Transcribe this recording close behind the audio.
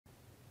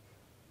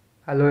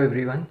Hello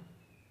everyone,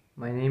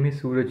 my name is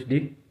Suraj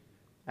D.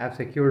 I have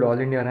secured All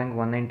India rank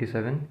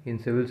 197 in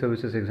Civil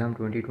Services exam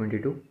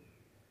 2022.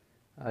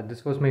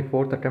 This was my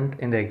fourth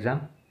attempt in the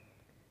exam,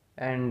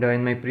 and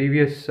in my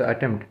previous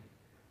attempt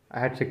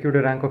I had secured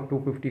a rank of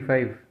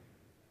 255,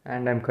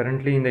 and I am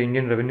currently in the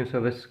Indian Revenue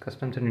Service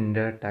Customs and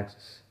Indirect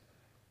Taxes.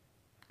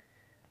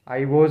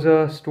 I was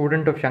a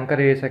student of Shankar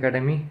IAS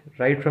Academy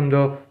right from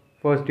the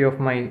first day of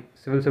my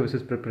civil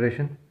services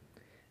preparation.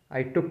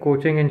 I took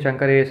coaching in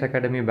Shankar IAS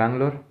Academy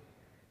Bangalore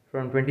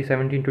from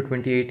 2017 to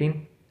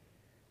 2018,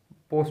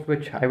 post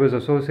which I was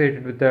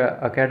associated with the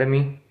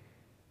academy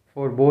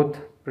for both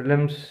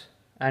prelims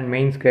and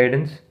mains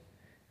guidance.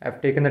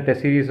 I've taken the test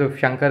series of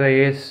Shankar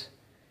IAS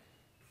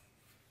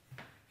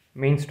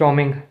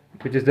Mainstorming,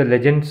 which is the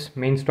Legends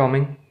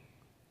Mainstorming,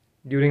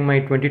 during my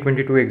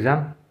 2022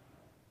 exam,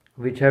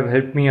 which have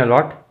helped me a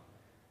lot.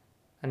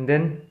 And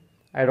then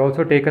I had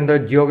also taken the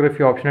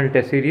Geography optional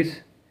test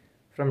series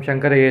from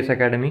Shankar IAS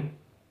Academy.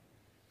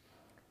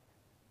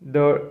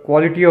 The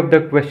quality of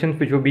the questions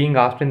which were being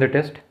asked in the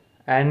test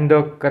and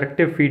the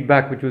corrective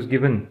feedback which was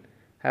given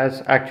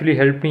has actually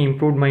helped me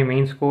improve my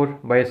main score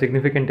by a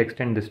significant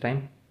extent this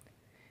time.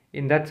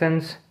 In that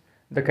sense,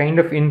 the kind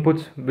of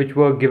inputs which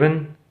were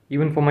given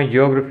even for my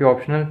geography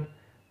optional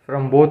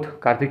from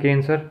both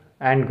Karthikeyan sir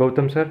and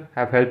Gautam sir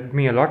have helped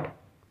me a lot.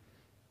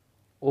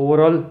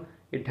 Overall,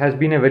 it has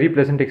been a very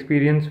pleasant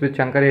experience with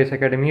Shankar IAS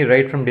Academy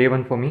right from day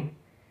one for me.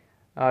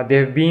 They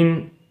have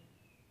been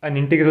an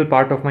integral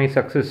part of my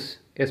success,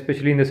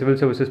 especially in the civil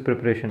services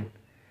preparation.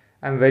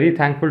 I am very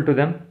thankful to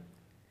them.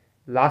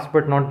 Last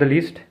but not the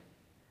least,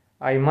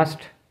 I must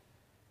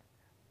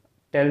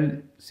tell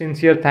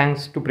sincere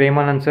thanks to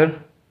Premanand sir,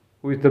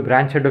 who is the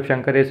branch head of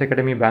Shankar IAS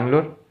Academy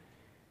Bangalore.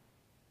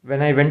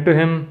 When I went to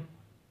him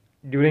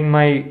during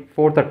my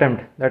fourth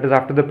attempt, that is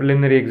after the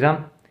preliminary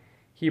exam,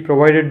 he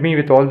provided me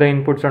with all the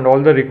inputs and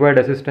all the required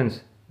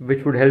assistance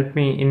which would help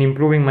me in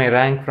improving my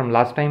rank from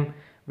last time,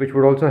 which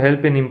would also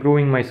help in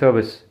improving my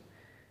service.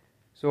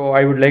 So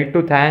I would like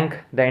to thank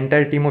the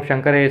entire team of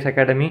Shankar IAS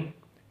Academy,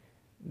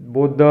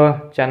 both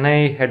the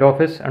Chennai head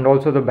office and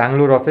also the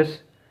Bangalore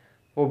office,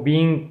 for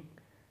being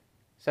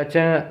such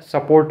a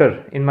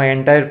supporter in my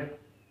entire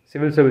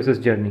civil services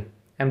journey.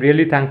 I am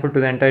really thankful to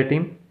the entire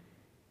team.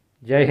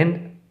 Jai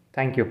Hind.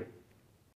 Thank you.